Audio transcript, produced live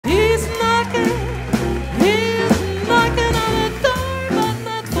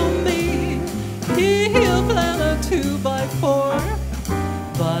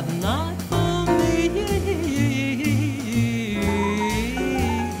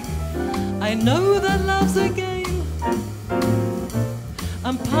I know that love's a game.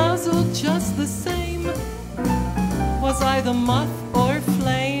 I'm puzzled just the same. Was I the moth or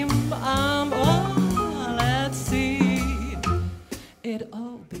flame? Oh, let's see. It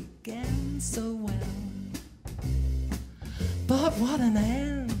all began so well, but what an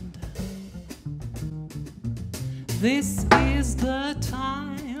end. This is the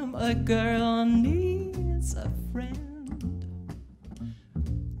time a girl needs a friend,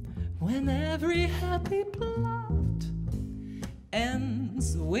 when every happy plot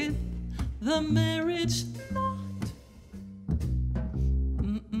ends with the marriage knot.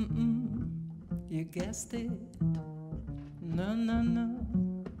 You guessed it. No, no, no,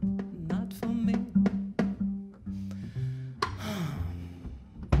 not for me.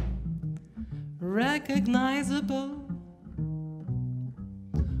 Recognizable?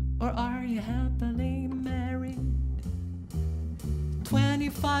 Or are you happily married?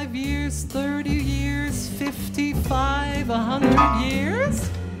 25 years, 30 years, 55, 100 years?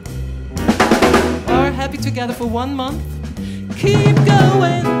 Or happy together for 1 month? Keep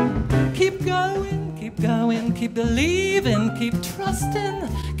going, keep going, keep going, keep believing, keep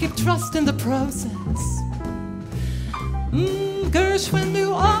trusting the process. Gerswhin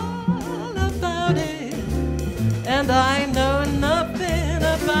knew all about it, and I know nothing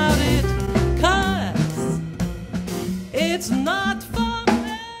about it, 'cause it's not for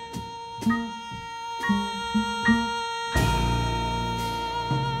me.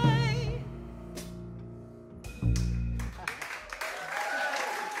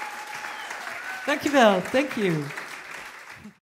 Dankjewel, thank you.